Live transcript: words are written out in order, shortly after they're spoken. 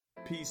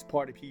Peace,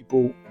 party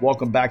people.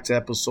 Welcome back to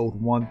episode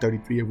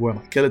 133 of Where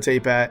My Killer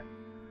Tape At.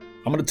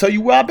 I'm going to tell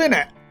you where I've been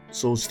at,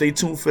 so stay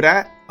tuned for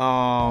that.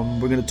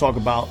 We're going to talk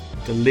about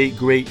the late,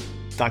 great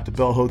Dr.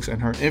 Bell Hooks and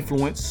her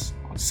influence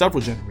on several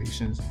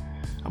generations.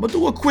 I'm going to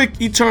do a quick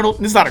Eternal,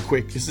 this is not a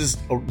quick, this is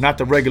not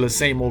the regular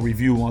same old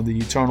review on the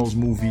Eternals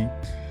movie.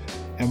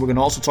 And we're going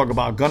to also talk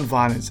about gun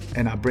violence,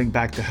 and I bring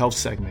back the health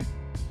segment.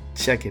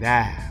 Check it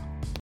out.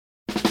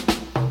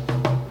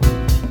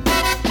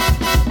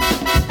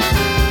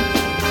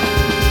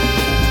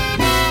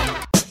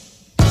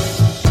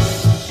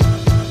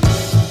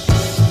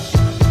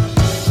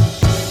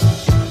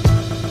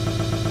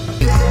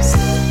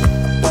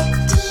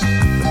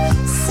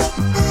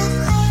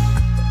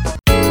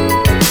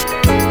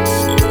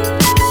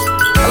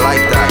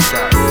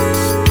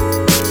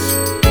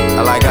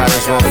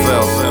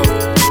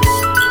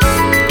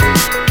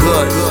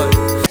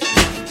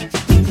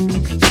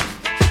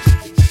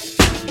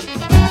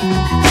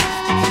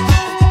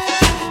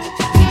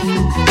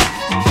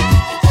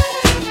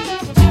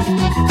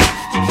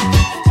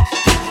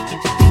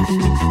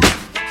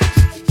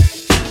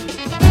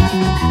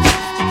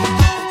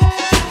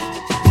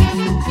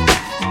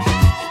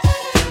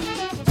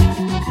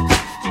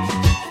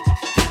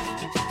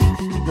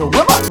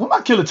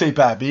 Killer Tape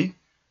at, B.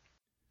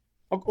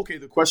 Okay,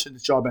 the question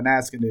that y'all been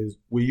asking is,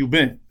 where you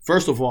been?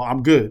 First of all,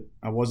 I'm good.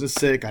 I wasn't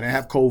sick. I didn't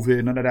have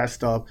COVID, none of that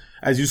stuff.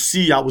 As you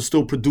see, I was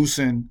still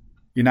producing,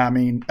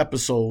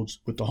 episodes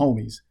with the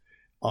homies.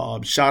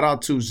 Shout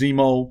out to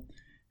Zemo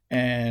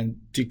and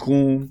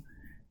Tikkun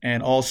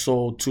and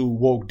also to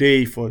Woke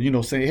Dave for,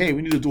 saying, hey,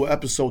 we need to do an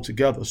episode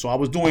together. So I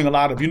was doing a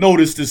lot of, you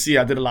noticed this year,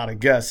 I did a lot of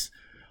guests.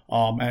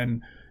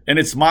 And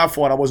it's my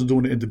fault I wasn't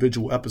doing the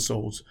individual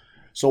episodes.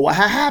 So what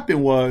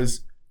happened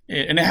was,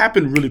 and it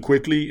happened really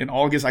quickly. In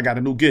August, I got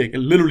a new gig.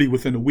 And literally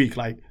within a week,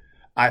 like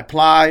I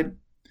applied,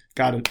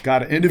 got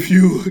an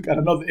interview, got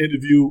another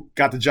interview,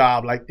 got the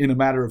job like in a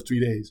matter of 3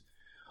 days.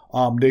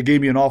 They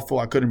gave me an offer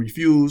I couldn't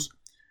refuse.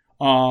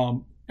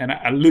 And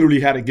I literally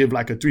had to give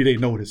like a 3-day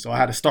notice. So I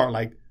had to start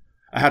like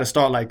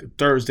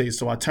Thursday.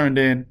 So I turned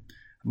in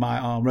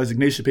my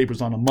resignation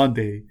papers on a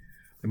Monday.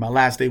 And my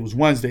last day was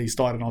Wednesday,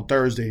 started on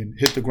Thursday and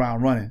hit the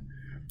ground running.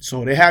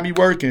 So they had me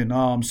working.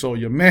 So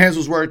your man's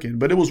was working,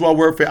 but it was well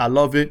worth it. I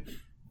love it.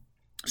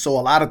 So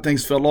a lot of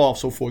things fell off.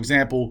 So for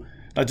example,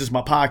 not just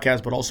my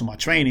podcast, but also my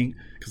training,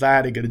 because I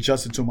had to get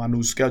adjusted to my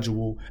new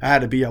schedule. I had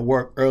to be at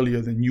work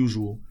earlier than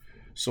usual.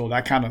 So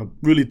that kind of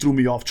really threw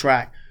me off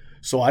track.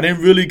 So I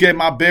didn't really get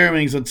my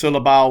bearings until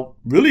about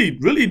really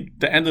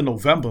the end of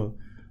November.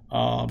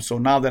 So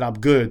now that I'm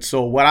good.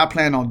 So what I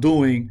plan on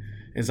doing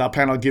is I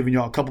plan on giving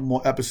y'all a couple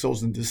more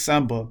episodes in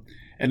December,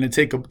 and then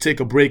take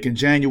a break in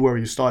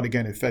January and start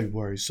again in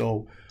February.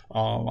 So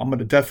I'm going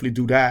to definitely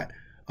do that.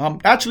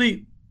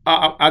 Actually,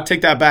 I take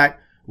that back.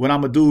 What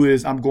I'm going to do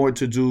is I'm going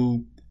to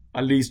do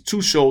at least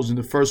 2 shows in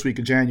the first week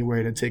of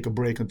January, then take a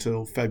break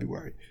until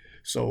February.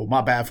 So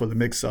my bad for the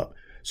mix-up.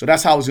 So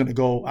that's how it's going to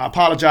go. I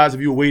apologize if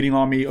you were waiting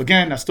on me.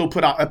 Again, I still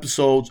put out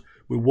episodes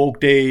with Woke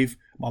Dave,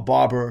 my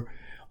barber,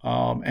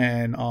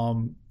 and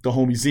the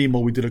homie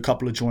Zemo. We did a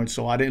couple of joints,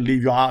 so I didn't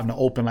leave y'all out in the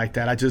open like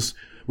that. I just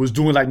was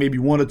doing like maybe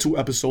 1 or 2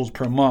 episodes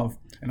per month,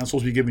 and I'm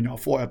supposed to be giving y'all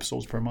 4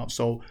 episodes per month.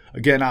 So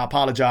again, I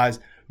apologize.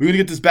 We're going to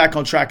get this back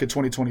on track in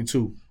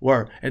 2022.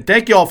 Word. And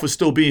thank y'all for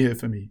still being here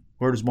for me.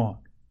 Word is bond.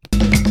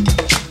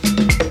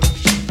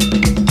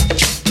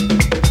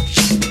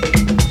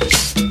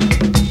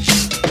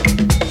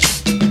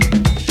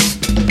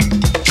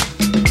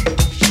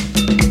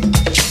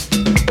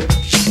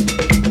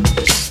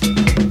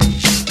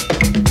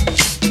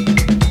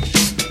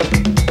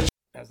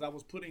 I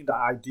was putting the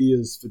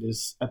ideas for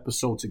this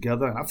episode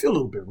together, and I feel a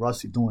little bit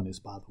rusty doing this,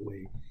 by the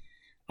way.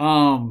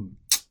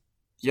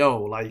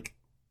 Like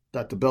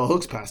Dr. Bell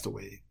Hooks passed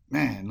away.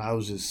 Man, I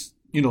was just,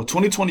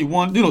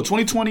 2021,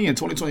 2020 and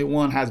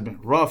 2021 has been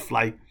rough.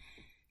 Like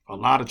a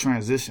lot of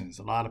transitions,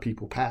 a lot of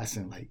people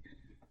passing. Like,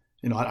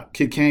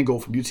 Kid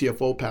Kango from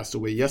UTFO passed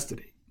away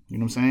yesterday. You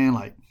know what I'm saying?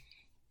 Like,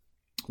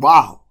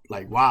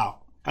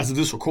 wow. As of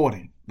this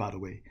recording, by the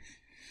way.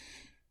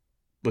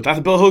 But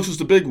Dr. Bell Hooks was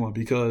the big one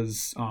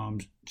because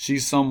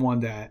she's someone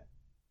that,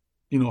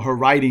 her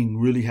writing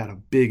really had a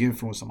big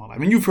influence on my life.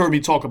 And you've heard me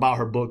talk about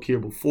her book here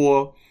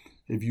before.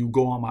 If you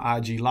go on my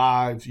IG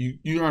Live,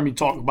 you heard me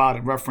talk about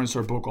and reference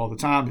her book all the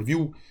time. If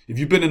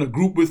you've been in a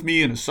group with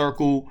me, in a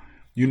circle,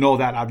 you know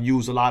that I've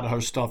used a lot of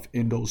her stuff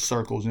in those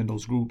circles, in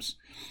those groups.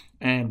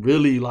 And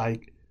really wow,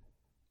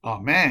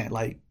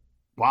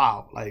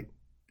 like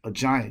a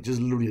giant, just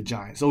literally a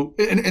giant. So,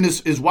 and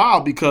it's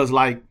wild because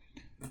like,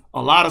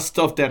 a lot of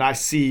stuff that I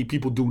see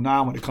people do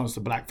now when it comes to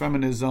Black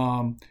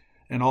feminism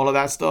and all of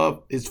that stuff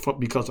is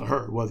because of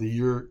her. Whether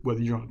you're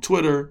on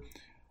Twitter,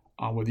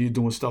 whether you're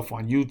doing stuff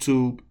on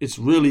YouTube, it's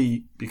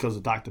really because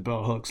of Dr.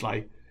 Bell Hooks.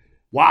 Like,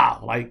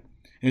 wow, like,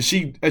 and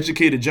she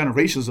educated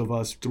generations of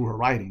us through her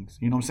writings.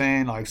 You know what I'm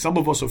saying? Like, some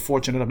of us are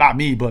fortunate, not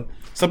me, but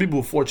some people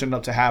were fortunate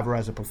enough to have her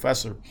as a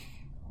professor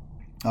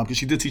because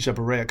she did teach at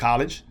Berea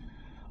College.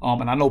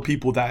 And I know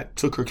people that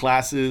took her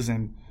classes,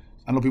 and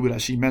I know people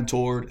that she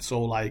mentored.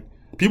 So, like,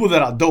 people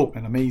that are dope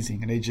and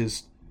amazing, and they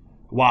just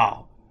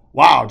wow,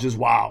 wow, just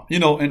wow.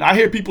 And I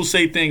hear people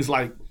say things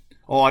like,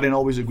 "Oh, I didn't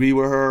always agree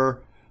with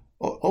her."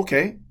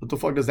 Okay, what the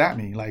fuck does that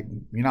mean? Like,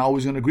 you're not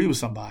always gonna agree with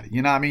somebody.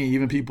 You know what I mean?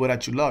 Even people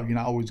that you love, you're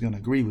not always gonna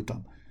agree with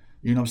them.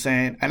 You know what I'm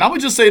saying? And I'm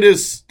gonna just say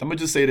this,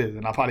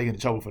 and I'll probably get in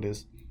trouble for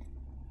this.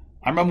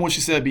 I remember when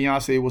she said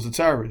Beyonce was a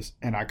terrorist,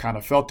 and I kind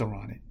of felt her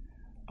on it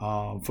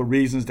for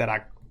reasons that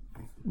I'll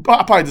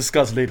probably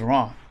discuss later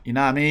on. You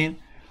know what I mean?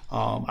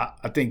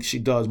 I think she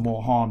does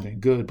more harm than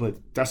good, but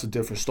that's a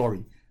different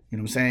story. You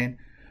know what I'm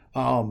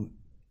saying?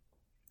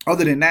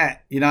 Other than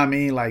that, you know what I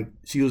mean? Like,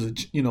 she was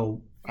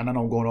and I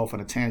know I'm going off on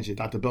a tangent.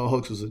 Dr. Bell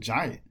Hooks was a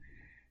giant.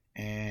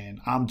 And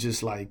I'm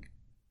just like,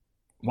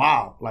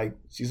 wow, like,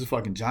 she's a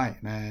fucking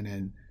giant, man.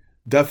 And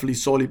definitely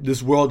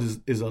this world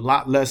is a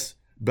lot less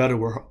better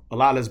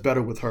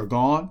with her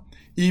gone,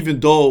 even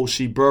though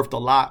she birthed a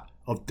lot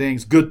of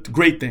things,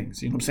 great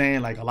things. You know what I'm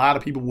saying? Like, a lot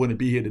of people wouldn't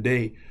be here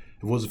today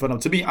if it wasn't for them.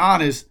 To be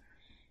honest,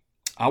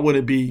 I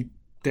wouldn't be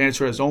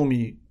Dantrez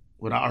Omi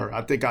without her.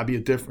 I think I'd be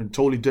a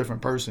totally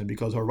different person,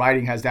 because her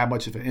writing has that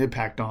much of an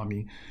impact on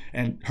me.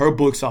 And her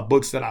books are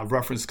books that I've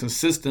referenced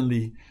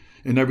consistently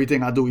in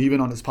everything I do, even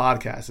on this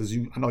podcast.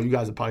 I know you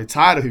guys are probably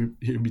tired of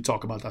hearing me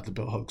talk about Dr.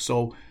 Bell Hooks.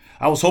 So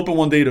I was hoping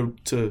one day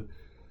to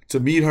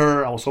meet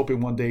her. I was hoping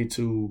one day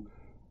to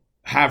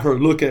have her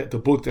look at the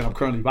book that I'm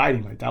currently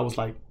writing. Like, that was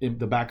like in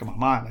the back of my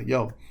mind. Like,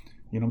 yo,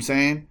 you know what I'm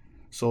saying?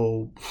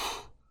 So,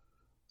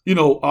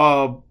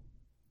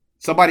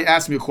 somebody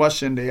asked me a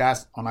question. They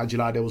asked on IG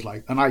Live, they was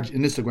like, on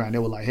Instagram, they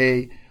were like,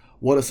 hey,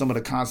 what are some of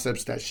the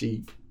concepts that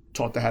she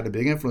taught that had a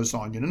big influence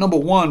on you? And number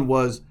one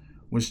was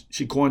when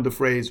she coined the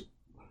phrase.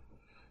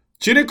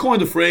 She didn't coin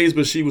the phrase,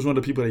 but she was one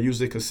of the people that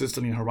used it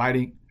consistently in her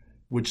writing,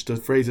 which the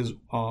phrase is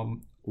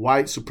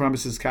white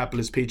supremacist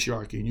capitalist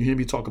patriarchy. And you hear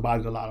me talk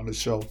about it a lot on this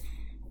show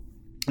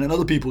and in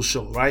other people's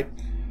show, right?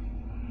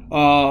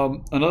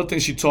 Another thing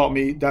she taught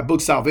me, that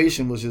book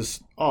Salvation was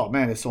just, oh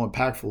man, it's so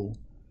impactful.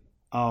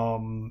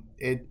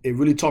 It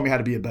really taught me how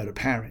to be a better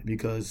parent,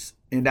 because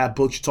in that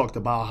book she talked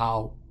about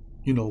how,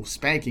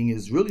 spanking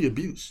is really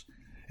abuse.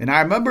 And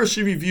I remember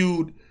she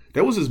reviewed,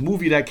 there was this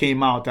movie that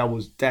came out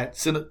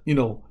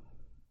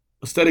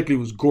aesthetically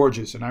was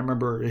gorgeous. And I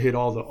remember it hit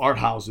all the art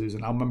houses,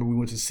 and I remember we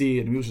went to see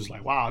it, and we was just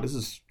like, wow, this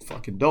is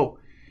fucking dope.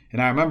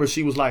 And I remember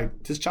she was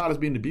like, this child is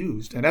being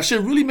abused. And that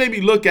shit really made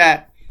me look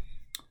at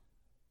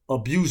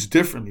abuse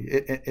differently.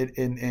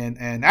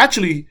 And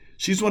actually,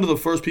 she's one of the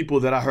first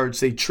people that I heard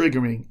say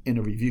triggering in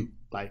a review.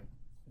 Like,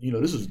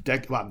 this was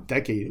about a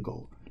decade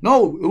ago.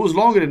 No, it was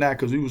longer than that,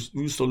 because we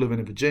were still living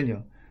in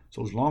Virginia.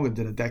 So it was longer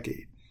than a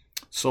decade.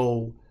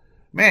 So,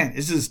 man,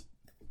 it's just,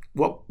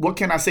 what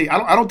can I say?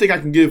 I don't think I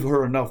can give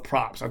her enough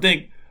props. I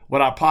think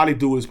what I'll probably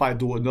do is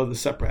do another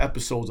separate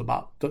episodes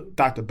about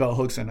Dr. Bell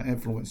Hooks and the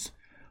influence.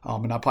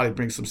 And I'll probably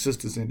bring some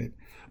sisters in it.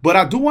 But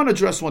I do want to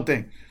address one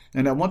thing.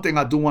 And that one thing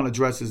I do want to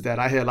address is that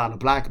I hear a lot of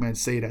black men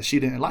say that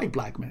she didn't like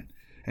black men.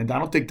 And I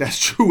don't think that's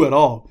true at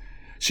all.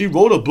 She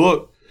wrote a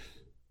book.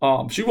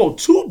 She wrote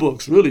two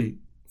books, really,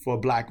 for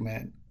black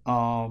men.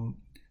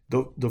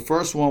 The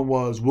first one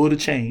was Will to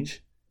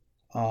Change.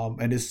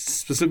 And it's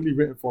specifically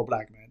written for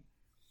black men.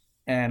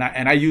 And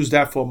I use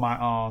that for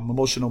my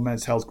emotional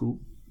men's health group.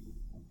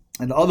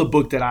 And the other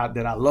book that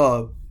I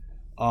love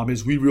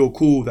is We Real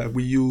Cool, that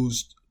we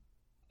used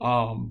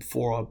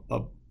for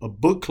a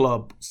book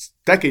club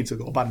decades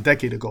ago, about a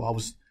decade ago.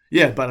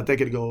 About a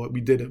decade ago, we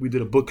did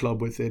a book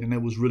club with it, and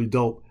it was really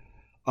dope.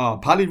 I'll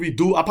probably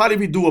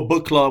redo a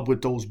book club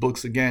with those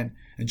books again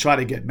and try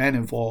to get men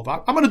involved.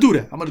 I'm gonna do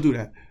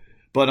that.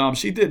 But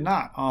she did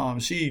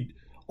not. She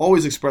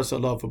always expressed her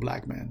love for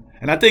black men,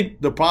 and I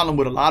think the problem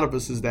with a lot of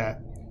us is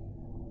that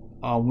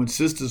when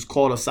sisters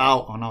call us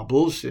out on our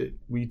bullshit,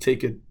 we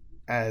take it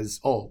as,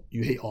 oh,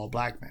 you hate all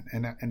black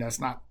men, and that's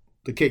not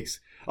the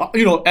case.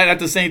 And at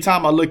the same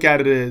time, I look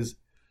at it as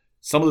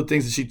some of the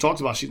things that she talks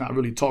about, she's not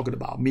really talking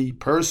about me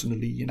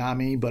personally, you know what I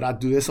mean?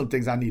 But there's some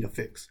things I need to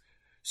fix.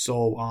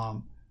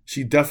 So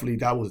she definitely,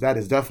 that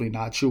is definitely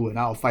not true, and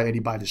I'll fight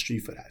anybody in the street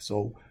for that.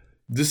 So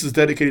this is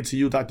dedicated to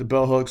you, Dr.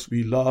 Bell Hooks.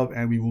 We love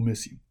and we will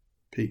miss you.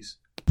 Peace.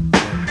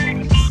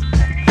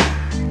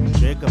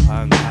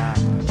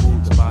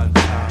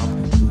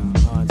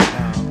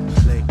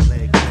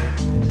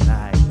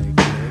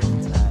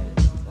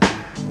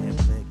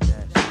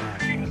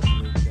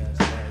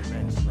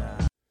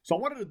 So I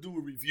wanted to do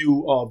a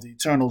review of the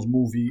Eternals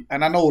movie,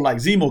 and I know like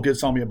Zemo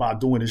gets on me about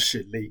doing this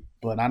shit late,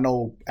 but I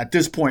know at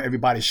this point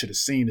everybody should have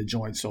seen the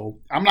joint, so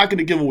I'm not going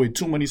to give away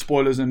too many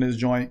spoilers in this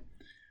joint.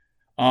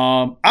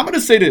 I'm going to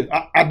say this,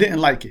 I didn't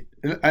like it,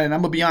 and I'm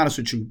going to be honest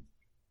with you.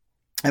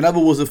 I never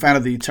was a fan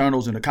of the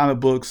Eternals in the comic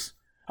books.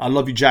 I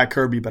love you, Jack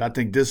Kirby, but I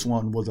think this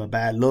one was a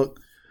bad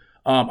look.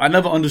 I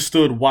never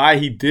understood why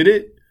he did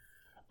it.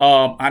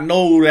 I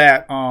know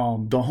that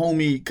the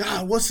homie,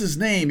 God, what's his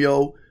name,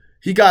 yo?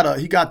 He got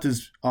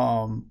this,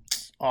 I'm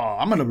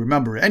going to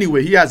remember it.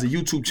 Anyway, he has a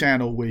YouTube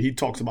channel where he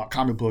talks about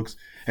comic books.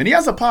 And he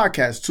has a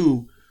podcast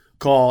too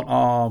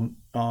called,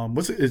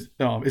 is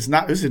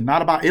it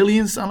not about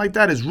aliens? Something like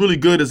that. It's really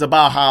good. It's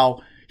about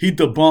how he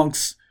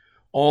debunks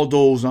all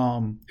those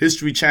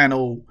History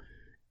Channel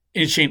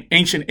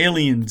ancient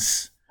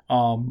aliens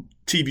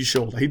TV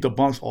shows. Like he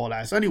debunks all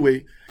that. So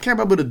anyway, I can't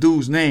remember the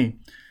dude's name,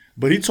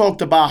 but he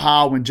talked about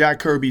how when Jack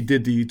Kirby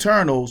did the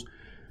Eternals,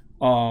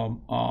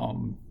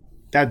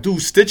 that dude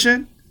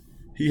Stitchin,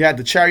 he had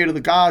the Chariot of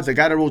the Gods. The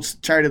guy that wrote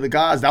Chariot of the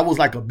Gods, that was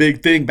like a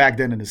big thing back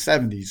then in the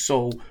 70s.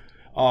 So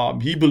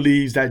he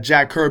believes that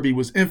Jack Kirby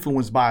was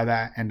influenced by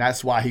that, and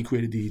that's why he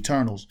created the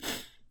Eternals.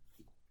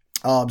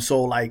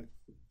 So like,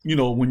 you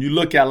know, when you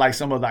look at like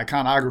some of the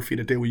iconography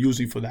that they were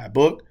using for that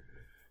book,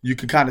 you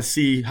can kind of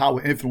see how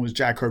it influenced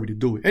Jack Kirby to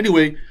do it.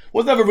 Anyway,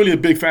 was never really a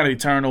big fan of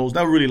Eternals.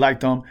 Never really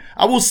liked them.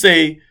 I will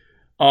say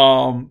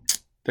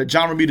that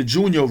John Romita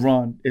Jr.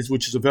 run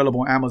which is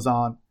available on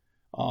Amazon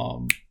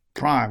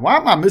Prime. Why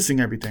am I missing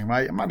everything,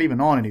 right? I'm not even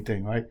on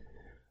anything, right?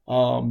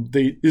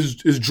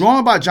 Is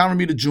drawn by John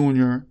Romita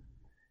Jr.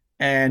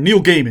 and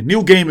Neil Gaiman.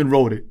 Neil Gaiman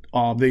wrote it,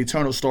 the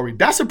Eternal story.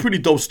 That's a pretty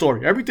dope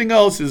story. Everything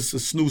else is a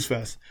snooze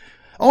fest.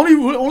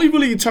 Only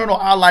really Eternal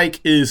I like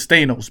is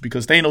Thanos,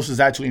 because Thanos is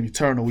actually an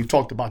Eternal. We've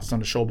talked about this on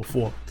the show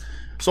before.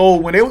 So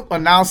when they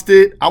announced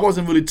it, I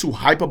wasn't really too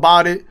hype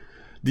about it.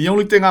 The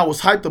only thing I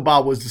was hyped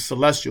about was the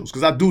Celestials,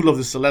 because I do love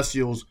the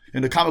Celestials.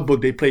 In the comic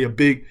book, they play in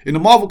the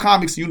Marvel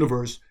Comics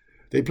universe,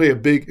 they play a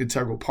big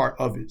integral part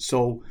of it.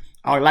 So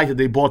I like that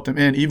they brought them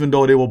in, even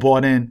though they were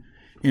brought in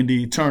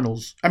the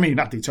Eternals. I mean,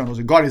 not the Eternals,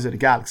 the Guardians of the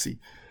Galaxy.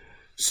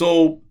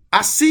 So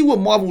I see what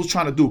Marvel was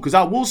trying to do, because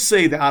I will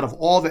say that out of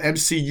all the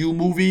MCU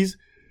movies,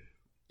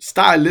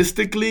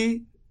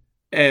 stylistically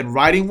and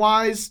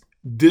writing-wise,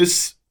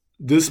 this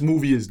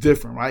movie is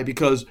different, right?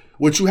 Because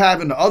what you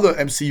have in the other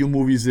MCU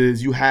movies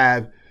is you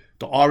have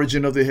the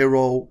origin of the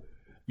hero.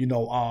 You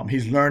know,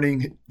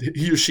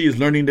 he or she is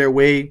learning their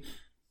way.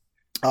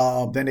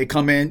 Then they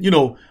come in, you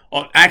know,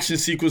 action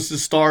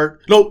sequences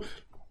start. No,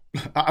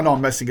 I know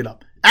I'm messing it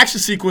up.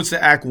 Action sequence in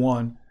Act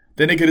 1.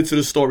 Then they get into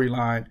the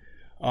storyline.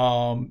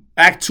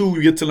 Act 2,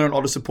 you get to learn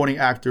all the supporting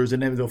actors.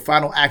 And then the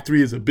final Act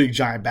 3 is a big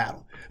giant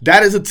battle.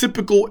 That is a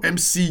typical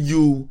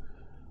MCU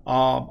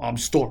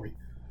story.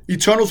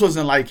 Eternals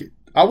wasn't like it.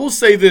 I will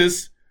say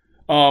this.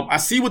 I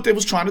see what they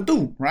was trying to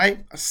do,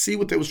 right? I see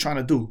what they was trying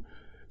to do.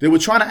 They were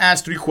trying to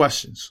ask 3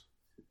 questions.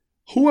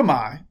 Who am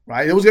I,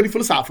 right? It was getting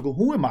philosophical.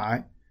 Who am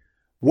I?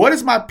 What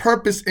is my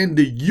purpose in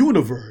the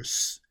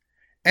universe?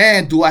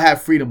 And do I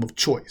have freedom of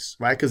choice,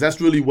 right? Because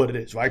that's really what it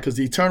is, right? Because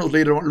the Eternals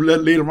later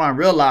on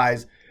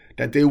realized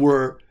that they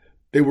were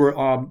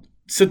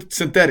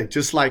synthetic,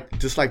 just like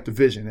the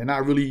Vision. They're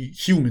not really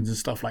humans and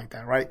stuff like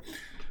that, right?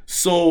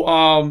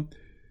 So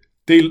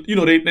then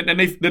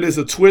there's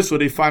a twist where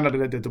they find out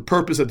that the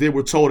purpose that they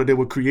were told that they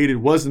were created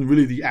wasn't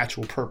really the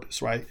actual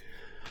purpose, right?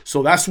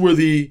 So that's where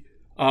do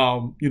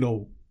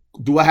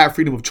I have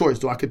freedom of choice?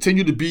 Do I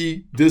continue to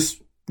be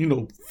this,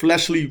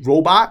 flesh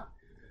robot,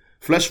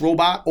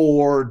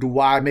 or do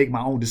I make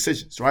my own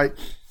decisions, right?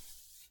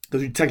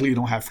 Because you technically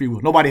don't have free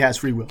will. Nobody has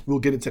free will. We'll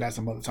get into that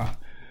some other time.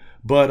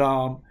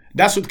 But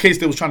that's what the case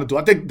they was trying to do.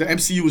 I think the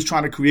MCU was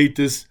trying to create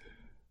this,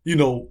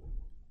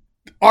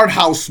 art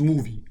house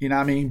movie, you know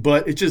what I mean?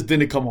 But it just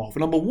didn't come off.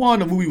 Number one,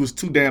 the movie was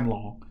too damn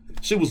long.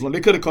 Shit was long.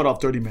 They could have cut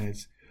off 30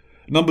 minutes.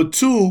 Number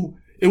two,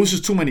 it was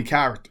just too many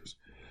characters.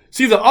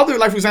 See, the other,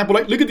 like, for example,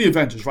 look at the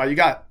Avengers, right? You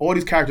got all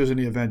these characters in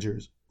the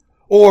Avengers.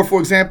 Or, for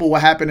example,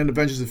 what happened in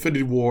Avengers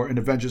Infinity War and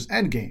Avengers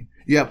Endgame.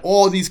 You have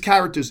all these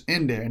characters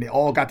in there, and they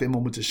all got their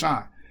moment to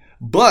shine.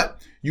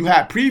 But you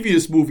had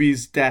previous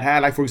movies that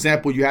had, like, for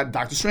example, you had a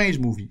Doctor Strange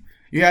movie.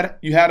 You had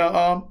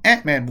a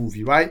Ant-Man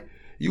movie, right?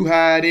 You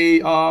had a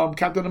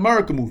Captain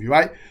America movie,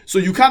 right? So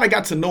you kind of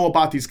got to know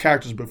about these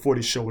characters before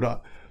they showed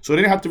up. So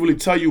they didn't have to really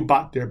tell you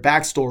about their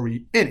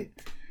backstory in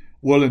it.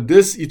 Well, in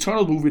this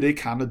Eternal movie, they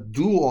kind of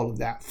do all of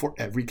that for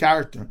every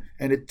character,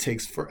 and it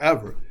takes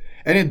forever.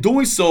 And in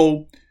doing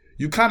so,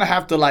 you kind of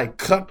have to,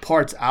 cut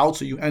parts out,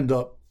 so you end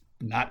up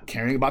not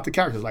caring about the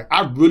characters. Like,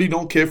 I really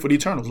don't care for the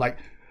Eternals. Like,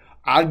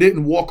 I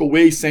didn't walk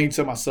away saying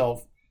to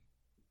myself,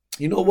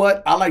 you know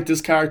what? I like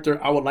this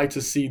character. I would like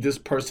to see this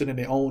person in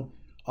their own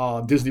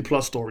Disney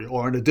Plus story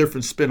or in a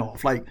different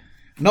spinoff. Like,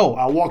 no,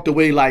 I walked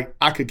away like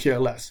I could care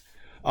less.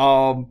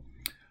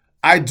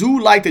 I do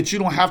like that you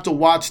don't have to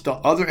watch the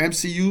other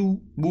MCU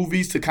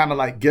movies to kind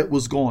of get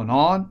what's going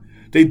on.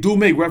 They do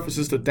make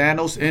references to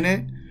Thanos in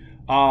it.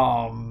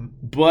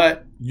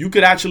 But you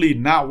could actually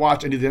not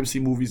watch any of the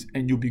MCU movies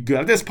and you'll be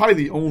good. That's probably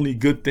the only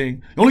good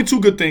thing. The only 2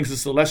 good things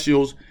is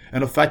Celestials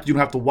and the fact that you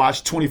don't have to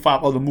watch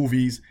 25 other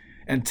movies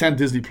and 10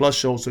 Disney Plus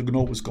shows to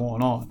know what's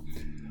going on.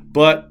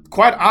 But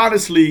quite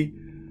honestly,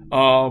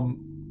 I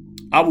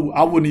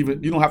wouldn't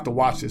even, you don't have to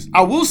watch this.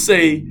 I will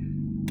say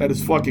that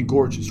it's fucking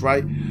gorgeous,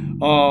 right?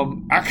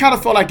 I kind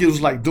of felt like it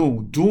was like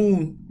Dune.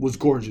 Dune was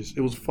gorgeous.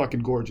 It was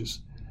fucking gorgeous.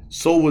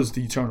 So was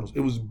the Eternals.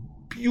 It was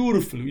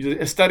beautiful.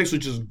 The aesthetics were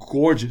just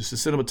gorgeous. The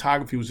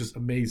cinematography was just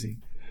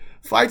amazing.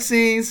 Fight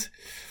scenes,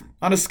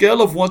 on a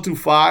scale of 1 through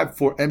 5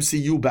 for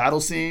MCU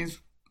battle scenes,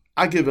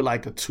 I give it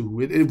a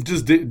 2. It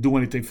just didn't do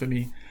anything for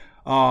me.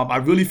 I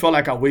really felt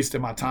like I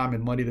wasted my time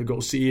and money to go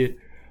see it.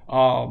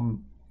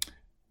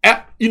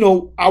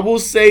 I will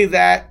say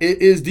that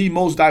it is the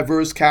most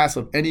diverse cast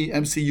of any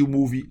MCU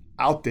movie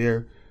out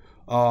there.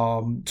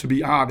 To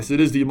be honest, it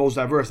is the most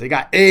diverse. They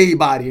got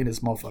everybody in this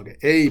motherfucker.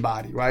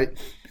 Everybody, right?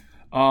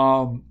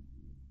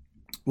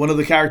 One of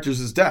the characters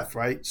is Death,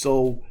 right?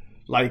 So,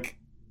 like,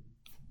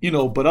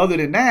 but other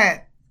than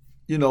that,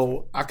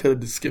 I could have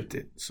just skipped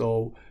it.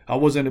 So I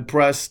wasn't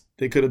impressed.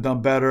 They could have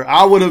done better.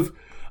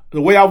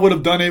 The way I would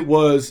have done it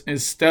was I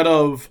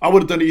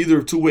would have done it either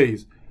of two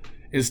ways.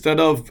 Instead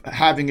of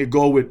having it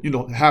go with,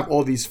 have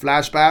all these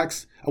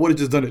flashbacks, I would have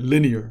just done it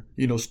linear.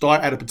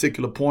 Start at a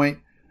particular point,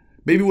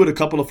 maybe with a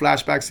couple of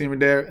flashbacks here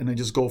and there, and then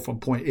just go from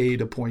point A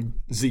to point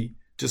Z,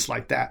 just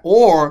like that.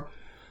 Or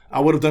I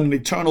would have done an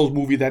Eternals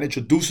movie that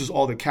introduces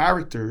all the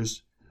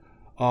characters,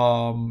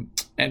 and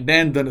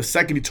then done a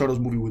second Eternals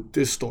movie with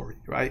this story,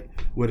 right?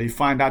 Where they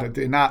find out that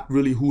they're not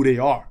really who they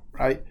are,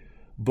 right?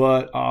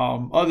 But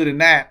other than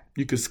that,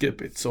 you could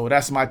skip it. So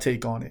that's my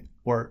take on it.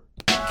 Word.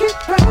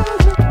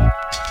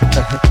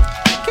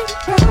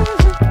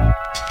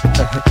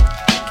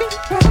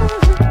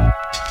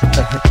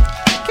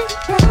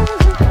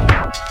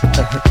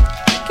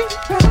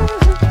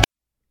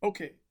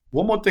 Okay,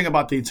 one more thing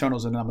about the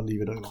Eternals and then I'm going to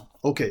leave it alone.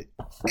 Okay,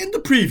 in the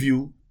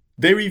preview,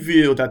 they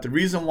revealed that the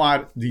reason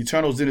why the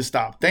Eternals didn't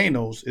stop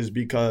Thanos is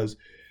because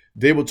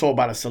they were told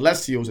by the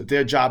Celestials that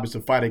their job is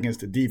to fight against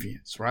the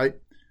Deviants, right?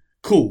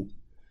 Cool.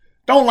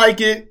 Don't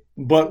like it,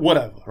 but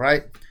whatever,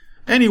 right?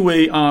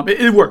 Anyway,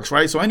 it works,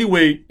 right? So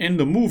anyway, in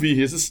the movie,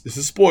 this is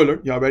a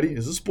spoiler. Y'all ready?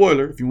 It's a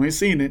spoiler. If you ain't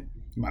seen it,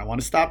 you might want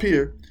to stop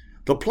here.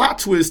 The plot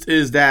twist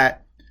is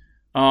that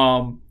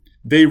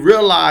they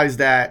realized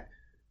that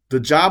the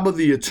job of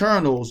the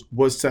Eternals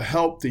was to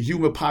help the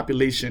human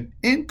population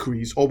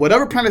increase, or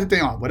whatever planet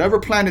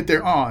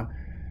they're on,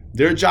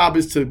 their job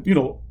is to,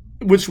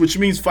 which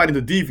means fighting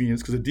the Deviants,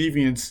 because the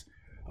Deviants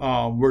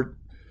were,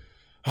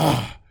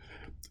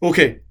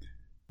 okay,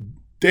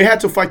 they had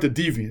to fight the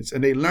Deviants,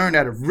 and they learned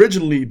that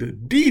originally the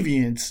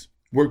Deviants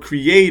were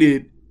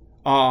created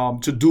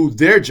to do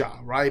their job,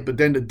 right? But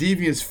then the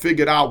Deviants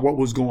figured out what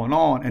was going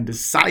on and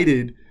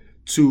decided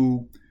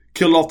to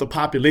kill off the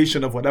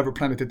population of whatever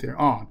planet that they're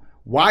on.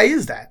 Why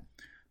is that?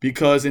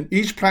 Because in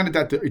each planet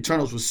that the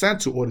Eternals were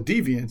sent to, or the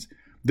Deviants,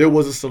 there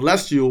was a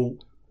Celestial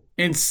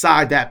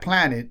inside that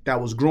planet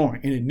that was growing,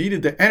 and it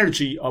needed the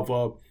energy of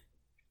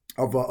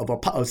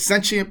a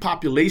sentient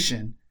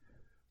population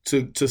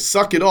to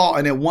suck it all,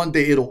 and then one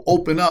day it'll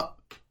open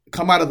up,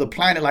 come out of the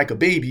planet like a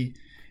baby,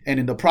 and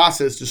in the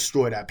process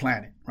destroy that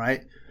planet,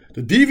 right?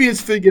 The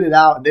Deviants figured it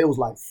out, and they was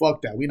like,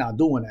 fuck that, we're not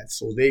doing that.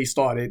 So they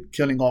started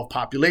killing off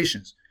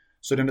populations.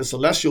 So then the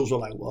Celestials were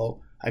like,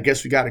 well, I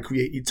guess we got to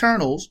create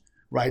Eternals,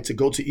 right, to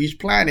go to each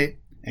planet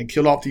and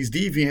kill off these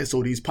Deviants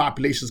so these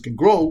populations can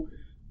grow.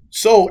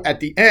 So at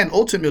the end,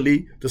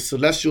 ultimately, the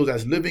Celestials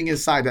that's living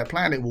inside that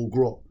planet will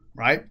grow,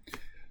 right?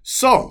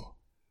 So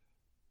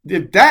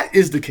if that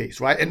is the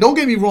case, right, and don't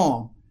get me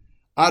wrong,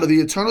 out of the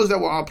Eternals that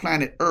were on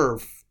planet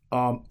Earth,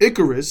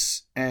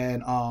 Ikaris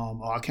and,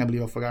 I can't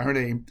believe I forgot her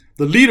name,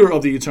 the leader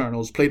of the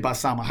Eternals, played by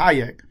Salma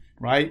Hayek,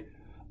 right?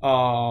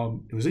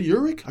 Was it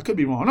Uric? I could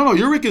be wrong. No,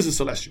 Uric is a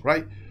Celestial,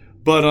 right?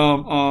 But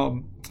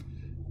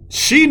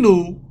she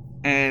knew,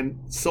 and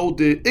so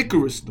did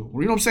Ikaris knew.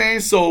 You know what I'm saying?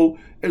 So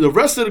the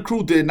rest of the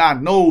crew did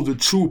not know the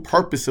true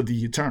purpose of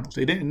the Eternals.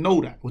 They didn't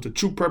know that, what the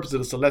true purpose of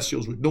the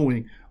Celestials were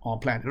doing on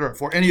planet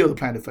Earth, or any other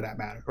planet for that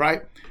matter,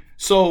 right?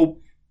 So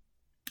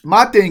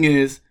my thing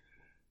is,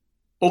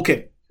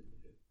 okay,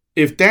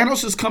 if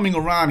Thanos is coming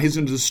around, he's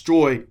going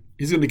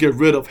to get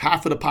rid of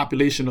half of the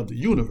population of the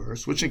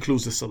universe, which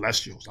includes the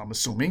Celestials, I'm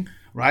assuming,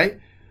 right?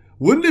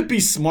 Wouldn't it be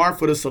smart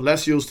for the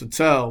Celestials to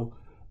tell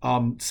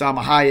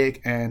Salma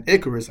Hayek and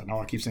Ikaris, I know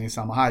I keep saying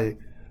Salma Hayek,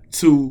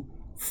 to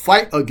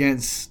fight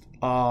against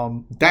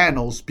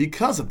Thanos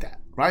because of that,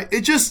 right?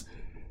 It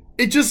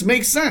just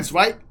makes sense,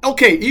 right?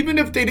 Okay, even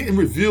if they didn't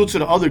reveal to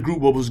the other group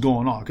what was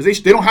going on,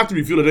 because they don't have to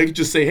reveal it, they could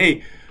just say,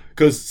 hey,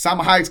 because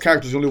Salma Hayek's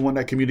character is the only one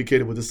that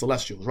communicated with the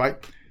Celestials, right?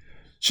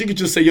 She could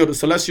just say, yo, the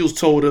Celestials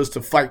told us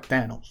to fight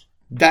Thanos.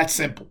 That's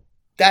simple.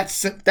 That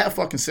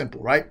fucking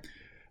simple, right?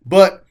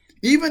 But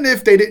even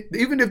if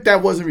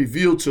that wasn't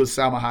revealed to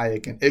Salma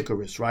Hayek and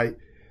Ikaris, right,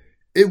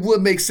 it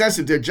would make sense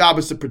if their job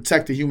is to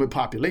protect the human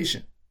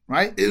population,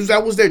 right?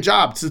 That was their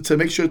job, to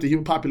make sure that the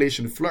human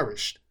population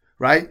flourished,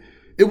 right?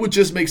 It would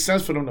just make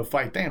sense for them to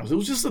fight Thanos. It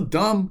was just a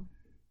dumb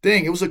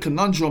thing. It was a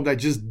conundrum that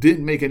just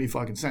didn't make any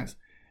fucking sense.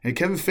 And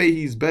Kevin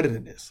Feige's better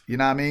than this. You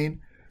know what I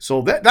mean?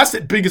 So that's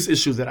the biggest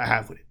issue that I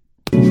have with it.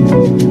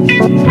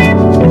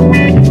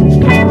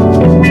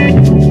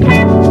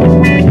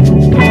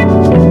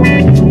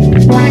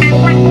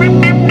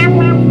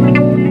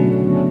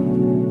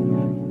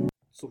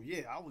 So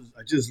yeah,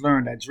 I just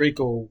learned that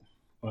Draco,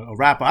 a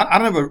rapper, I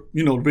never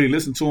really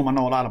listened to him. I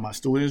know a lot of my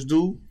students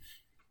do.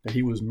 That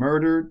he was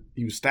murdered.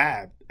 He was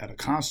stabbed at a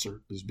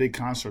concert, this big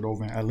concert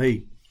over in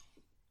LA.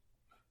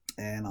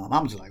 And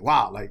I'm just like,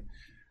 wow. Like,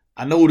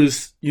 I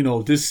noticed,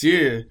 this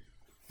year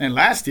and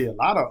last year, a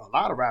lot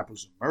of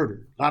rappers were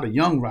murdered. A lot of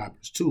young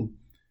rappers too.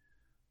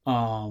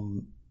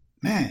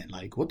 Man,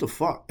 like, what the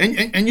fuck? And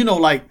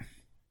like,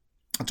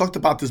 I talked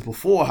about this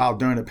before, how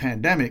during the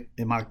pandemic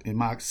in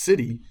my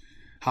city,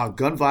 how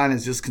gun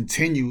violence just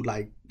continued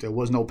like there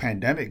was no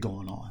pandemic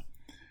going on.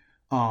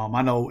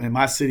 I know in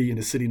my city, in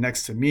the city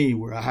next to me,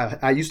 where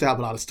I used to have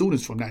a lot of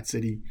students from that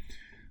city,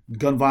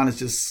 gun violence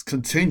just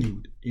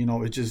continued.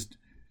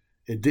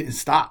 It didn't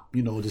stop.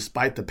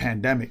 Despite the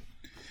pandemic.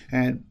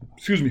 And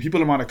excuse me,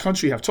 people around the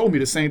country have told me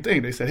the same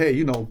thing. They said,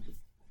 hey,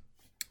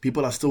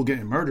 people are still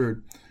getting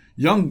murdered.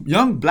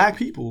 Young black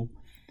people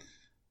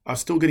are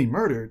still getting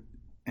murdered.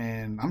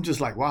 And I'm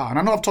just like, wow. And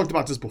I know I've talked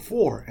about this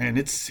before, and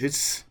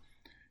it's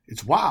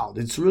wild.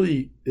 It's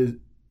really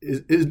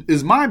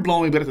is mind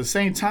blowing, but at the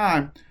same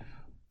time,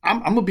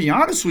 I'm gonna be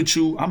honest with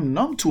you. I'm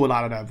numb to a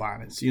lot of that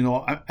violence,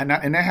 and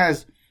that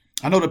has.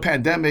 I know the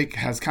pandemic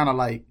has kind of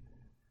like,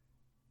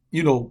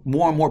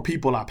 more and more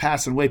people are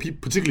passing away,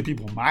 particularly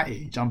people my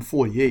age. I'm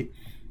 48.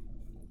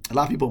 A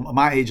lot of people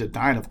my age are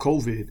dying of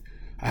COVID.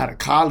 I had a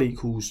colleague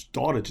whose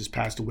daughter just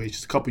passed away.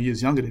 She's a couple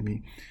years younger than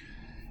me,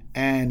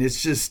 and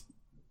it's just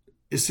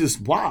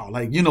wow.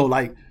 Like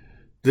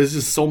there's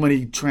just so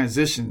many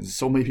transitions,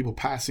 so many people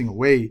passing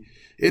away.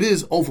 It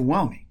is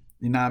overwhelming.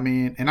 You know what I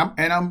mean? And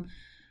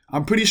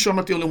I'm pretty sure I'm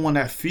not the only one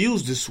that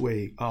feels this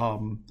way.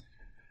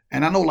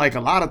 And I know, like, a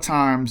lot of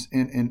times,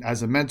 in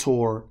as a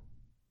mentor,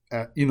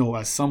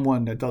 as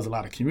someone that does a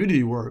lot of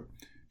community work,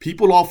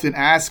 people often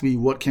ask me,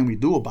 "What can we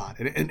do about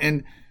it?"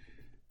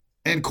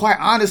 And quite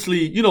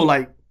honestly,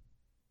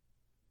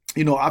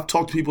 I've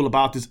talked to people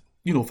about this,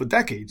 for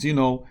decades.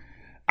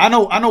 I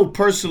know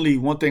personally,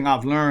 one thing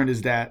I've learned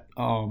is that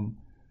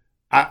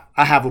I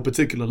have a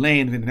particular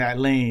lane, and in that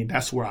lane,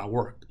 that's where I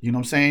work. You know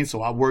what I'm saying?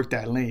 So I work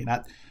that lane.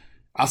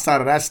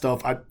 Outside of that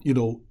stuff, I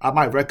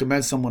might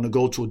recommend someone to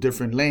go to a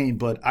different lane,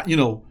 but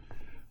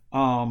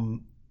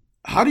how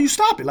do you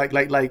stop it? Like,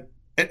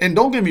 and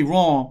don't get me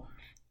wrong,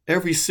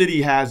 every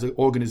city has an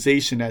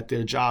organization that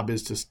their job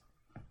is to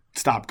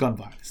stop gun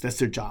violence. That's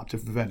their job, to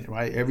prevent it,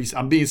 right?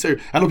 I'm being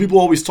serious. I know people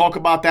always talk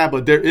about that,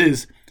 but there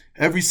is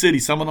every city.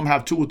 Some of them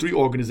have 2 or 3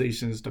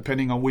 organizations,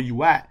 depending on where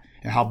you at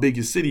and how big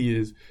your city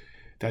is.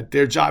 That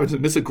their job is,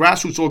 it's a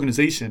grassroots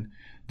organization.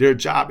 Their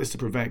job is to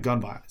prevent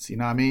gun violence. You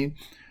know what I mean?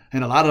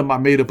 And a lot of them are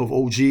made up of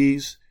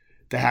OGs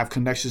that have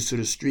connections to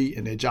the street,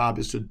 and their job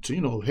is to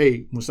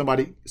hey, when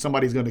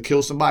somebody's going to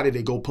kill somebody,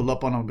 they go pull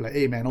up on them and be like,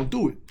 hey, man, don't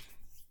do it.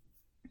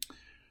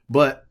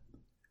 But,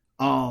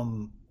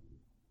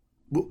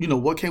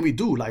 what can we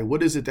do? Like,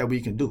 what is it that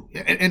we can do?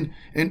 And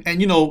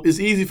it's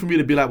easy for me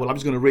to be like, well, I'm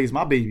just going to raise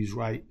my babies,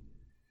 right?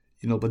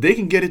 But they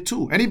can get it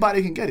too.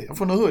 Anybody can get it. I'm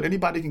from the hood.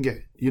 Anybody can get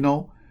it,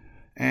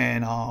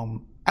 And I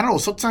don't know,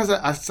 sometimes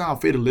I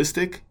sound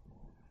fatalistic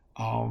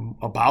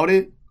about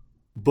it.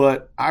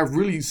 But I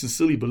really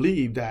sincerely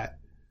believe that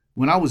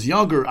when I was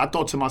younger, I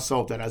thought to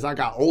myself that as I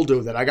got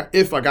older,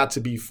 if I got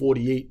to be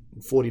 48,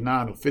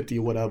 49, or 50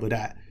 or whatever,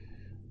 that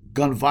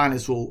gun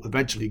violence will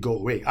eventually go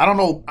away. I don't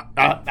know.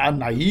 I'm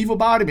naive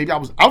about it. Maybe I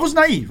was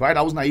naive, right?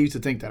 I was naive to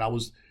think that I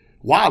was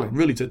wilding,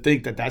 really, to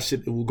think that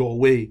shit will go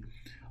away.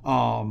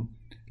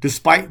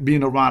 Despite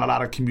being around a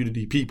lot of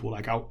community people,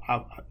 like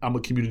I'm a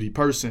community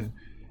person,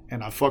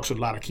 and I fucks with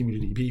a lot of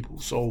community people,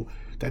 so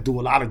that do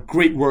a lot of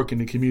great work in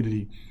the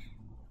community.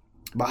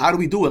 But how do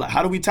we do it? Like,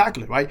 how do we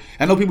tackle it, right?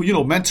 I know people,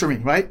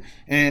 mentoring, right?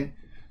 And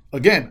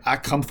again, I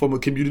come from a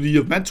community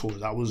of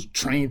mentors. I was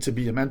trained to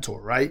be a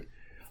mentor, right?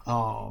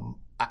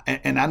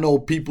 And I know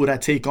people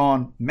that take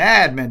on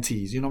mad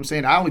mentees. You know what I'm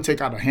saying? I only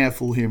take out a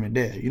handful here and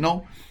there,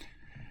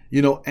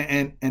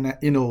 and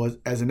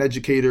as an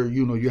educator,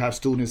 you have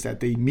students that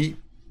they meet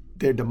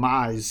their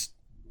demise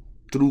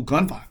through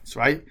gun violence,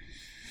 right?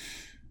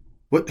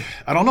 But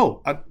I don't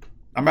know.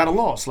 I'm at a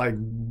loss. Like,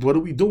 what are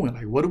we doing?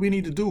 Like, what do we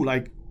need to do?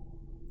 Like,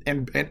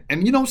 and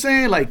you know what I'm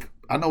saying? Like,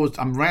 I know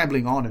I'm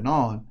rambling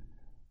on,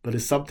 but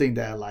it's something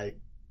that, like,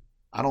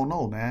 I don't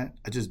know, man.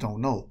 I just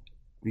don't know.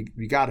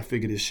 We got to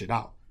figure this shit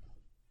out.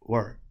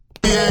 Word.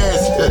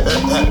 Yes.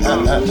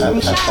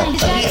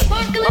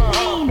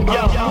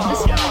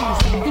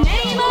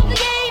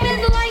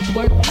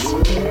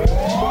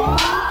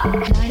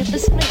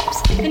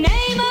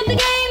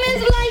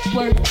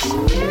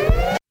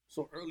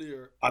 So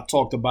earlier I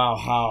talked about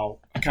how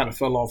I kind of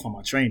fell off on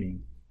my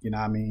training. You know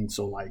what I mean?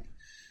 So, like,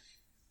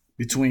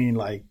 between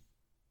like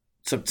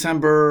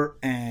September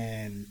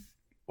and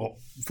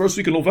first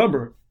week of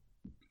November,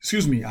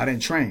 I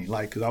didn't train,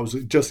 like, because I was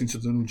adjusting to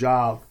the new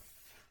job.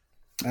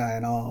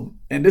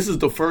 And this is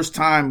the first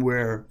time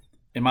where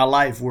in my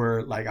life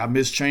where, like, I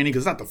missed training,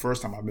 because it's not the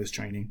first time I missed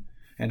training,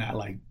 and I,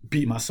 like,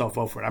 beat myself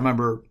up for it. I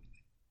remember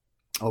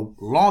a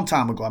long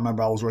time ago, I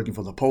was working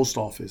for the post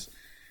office,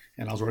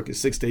 and I was working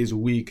 6 days a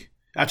week,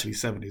 actually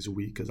 7 days a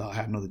week, because I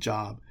had another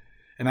job.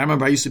 And I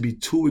remember I used to be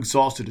too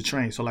exhausted to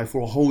train. So, like,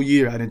 for a whole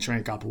year, I didn't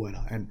train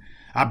capoeira. And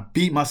I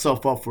beat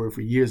myself up for it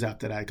for years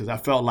after that, because I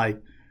felt like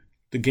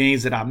the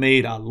gains that I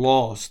made, I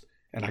lost.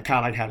 And I kind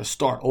of like had to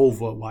start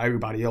over while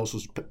everybody else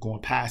was going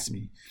past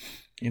me.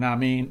 You know what I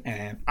mean?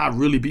 And I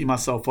really beat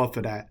myself up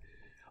for that.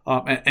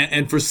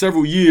 And for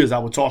several years, I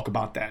would talk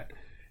about that.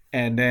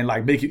 And then,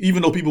 like, make it,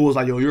 even though people was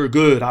like, yo, you're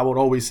good, I would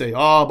always say,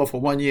 oh, but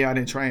for 1 year, I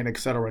didn't train, et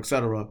cetera, et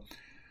cetera.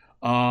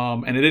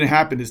 And it didn't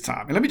happen this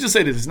time. And let me just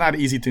say this: it's not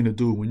an easy thing to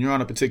do when you're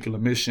on a particular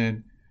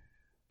mission.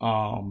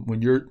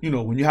 When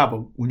you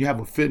have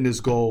a fitness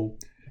goal,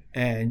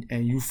 and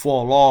you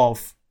fall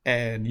off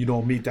and you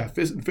don't meet that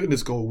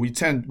fitness goal, we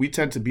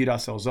tend to beat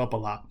ourselves up a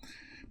lot.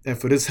 And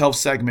for this health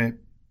segment,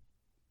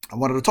 I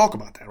wanted to talk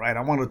about that, right?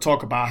 I wanted to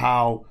talk about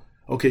how,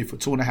 okay, for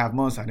 2.5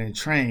 months I didn't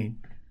train,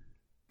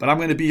 but I'm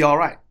going to be all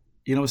right.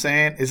 You know what I'm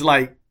saying? It's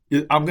like,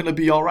 I'm going to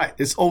be all right.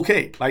 It's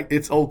okay. Like,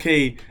 it's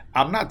okay.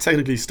 I'm not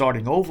technically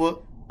starting over.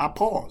 I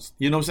paused.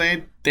 You know what I'm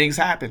saying? Things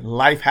happen.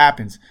 Life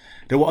happens.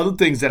 There were other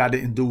things that I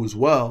didn't do as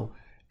well,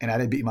 and I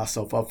didn't beat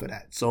myself up for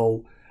that.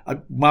 So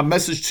my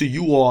message to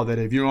you all, that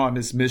if you're on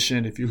this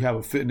mission, if you have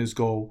a fitness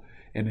goal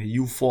and then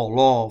you fall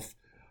off,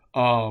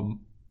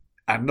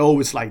 I know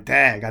it's like,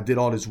 dang, I did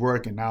all this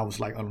work and now it's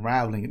like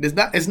unraveling.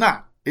 It's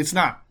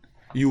not.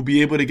 You'll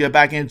be able to get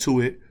back into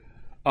it.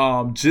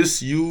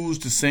 Just use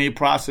the same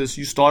process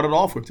you started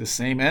off with, the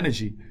same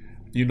energy.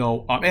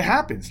 It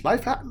happens.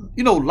 Life,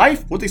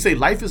 life, what they say,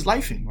 life is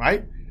lifing,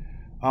 right?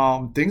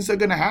 Things are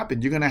going to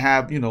happen. You're going to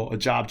have, a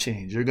job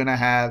change. You're going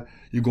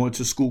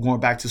to school, going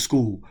back to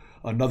school,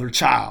 another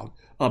child,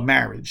 a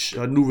marriage,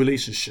 a new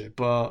relationship,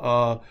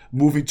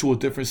 moving to a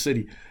different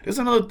city. There's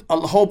a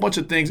whole bunch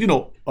of things,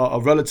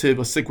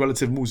 a sick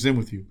relative moves in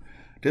with you.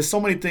 There's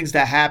so many things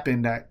that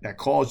happen that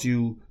cause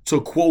you to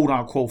quote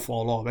unquote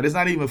fall off. And it's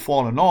not even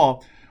falling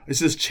off. It's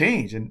just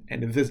change. And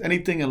if there's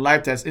anything in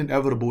life that's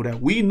inevitable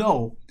that we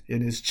know,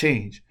 it is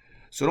change.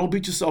 So don't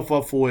beat yourself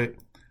up for it.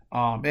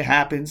 It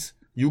happens.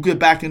 You get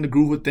back in the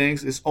groove of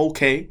things. It's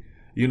okay.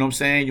 You know what I'm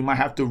saying? You might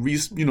have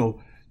to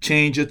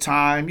change your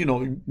time.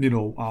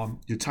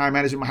 Your time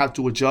management might have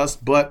to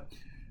adjust, but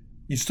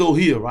you're still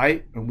here,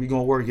 right? And we're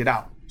gonna work it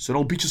out. So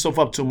don't beat yourself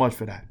up too much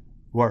for that.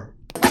 Word.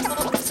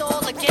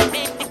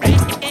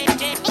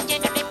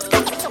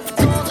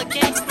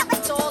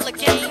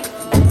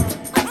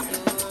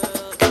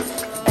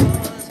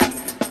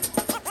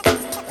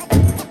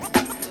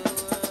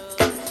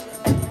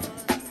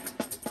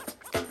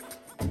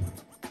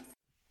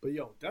 But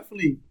yo,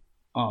 definitely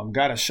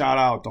got to shout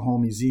out the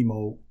homie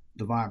Zemo,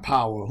 Divine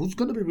Power, who's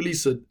going to be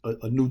releasing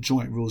a new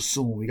joint real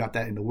soon. We got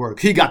that in the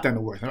works. He got that in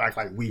the works.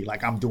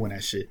 Like I'm doing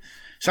that shit.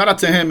 Shout out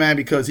to him, man,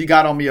 because he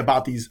got on me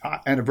about these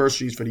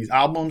anniversaries for these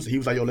albums. He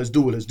was like, yo, let's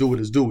do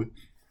it.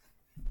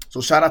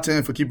 So shout out to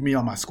him for keeping me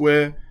on my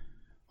square.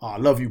 I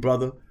love you,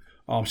 brother.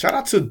 Shout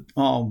out to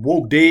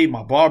Woke Dave,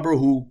 my barber,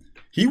 who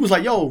he was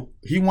like, yo,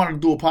 he wanted to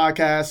do a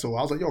podcast. So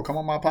I was like, yo, come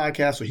on my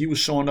podcast. So he was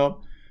showing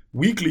up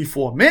weekly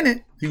for a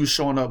minute. He was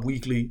showing up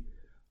weekly.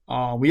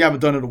 We haven't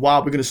done it in a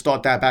while. We're going to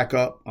start that back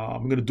up. We're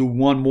going to do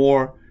one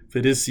more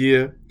for this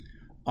year.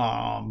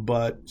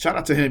 But shout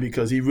out to him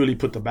because he really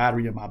put the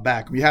battery in my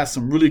back. We had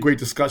some really great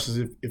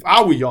discussions. If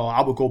I were y'all,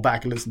 I would go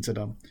back and listen to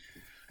them.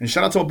 And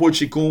shout out to my boy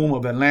Chikun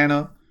of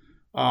Atlanta.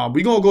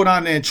 We're going to go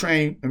down there and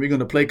train, and we're going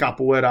to play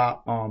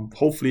capoeira.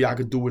 Hopefully I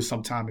could do it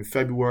sometime in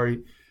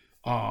February.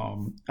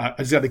 I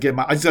just got to get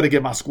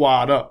my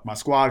squad up. My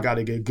squad got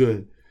to get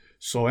good.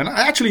 So, and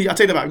I take that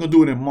back. I'm going to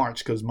do it in March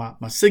because my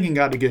singing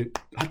got to get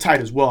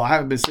tight as well. I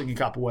haven't been singing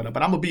capoeira,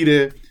 but I'm going to be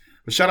there.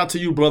 But shout out to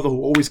you, brother,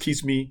 who always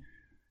keeps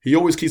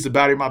the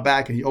battery in my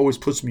back, and he always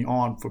puts me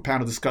on for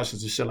panel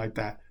discussions and shit like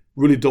that.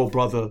 Really dope,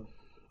 brother.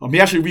 He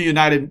actually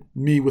reunited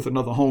me with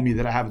another homie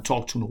that I haven't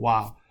talked to in a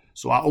while.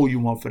 So I owe you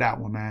one for that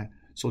one, man.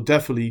 So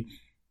definitely,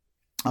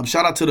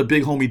 shout out to the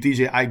big homie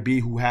DJ Ike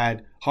B, who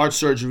had heart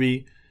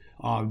surgery.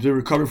 Been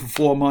recovering for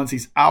 4 months.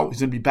 He's out.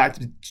 He's going to be back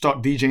to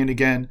start DJing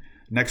again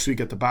next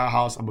week at the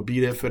Bauhaus. I'm going to be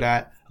there for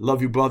that. I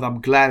love you, brother. I'm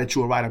glad that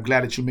you were right. I'm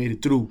glad that you made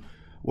it through.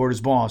 Word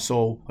is born.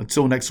 So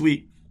until next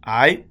week, all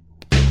right?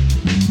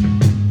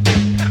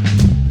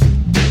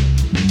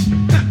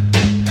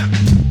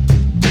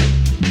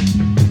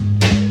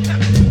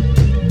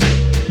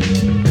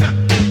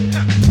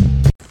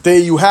 There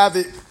you have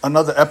it.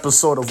 Another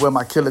episode of Where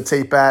My Killer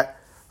Tape At.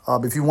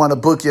 If you want to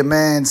book your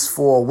mans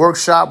for a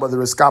workshop,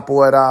 whether it's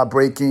capoeira,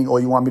 breaking,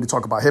 or you want me to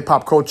talk about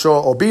hip-hop culture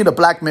or being a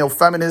black male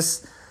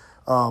feminist,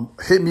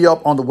 hit me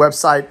up on the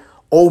website,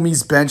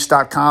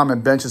 omiesbench.com,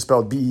 and bench is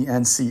spelled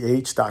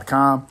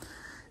bench.com.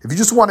 If you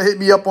just want to hit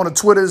me up on the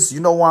Twitters, you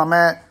know where I'm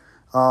at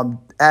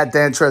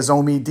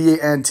Dantresomi,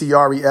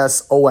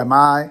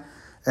 DANTRESOMI.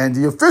 And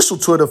the official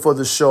Twitter for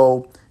the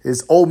show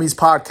is Omis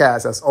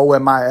Podcast. That's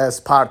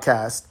OMIS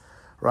Podcast.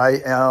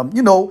 Right. And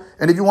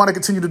if you want to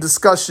continue the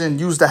discussion,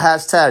 use the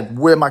hashtag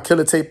Where My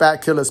Killer Tape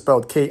At. Killer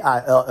spelled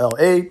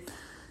KILLA.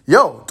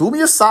 Yo, do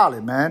me a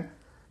solid, man.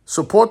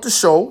 Support the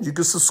show. You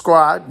can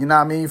subscribe,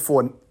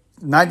 for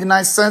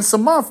 99 cents a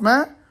month,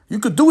 man. You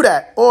could do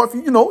that. Or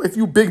if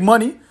you big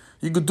money,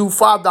 you could do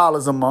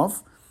 $5 a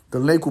month. The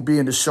link will be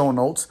in the show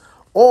notes.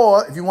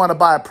 Or if you want to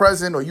buy a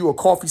present or you a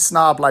coffee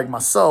snob like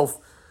myself,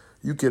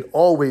 you could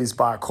always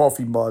buy a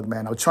coffee mug,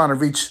 man. I'm trying to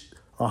reach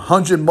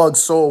 100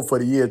 mugs sold for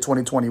the year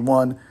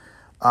 2021.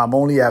 I'm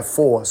only at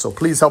 4, so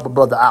please help a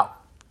brother out.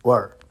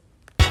 Word.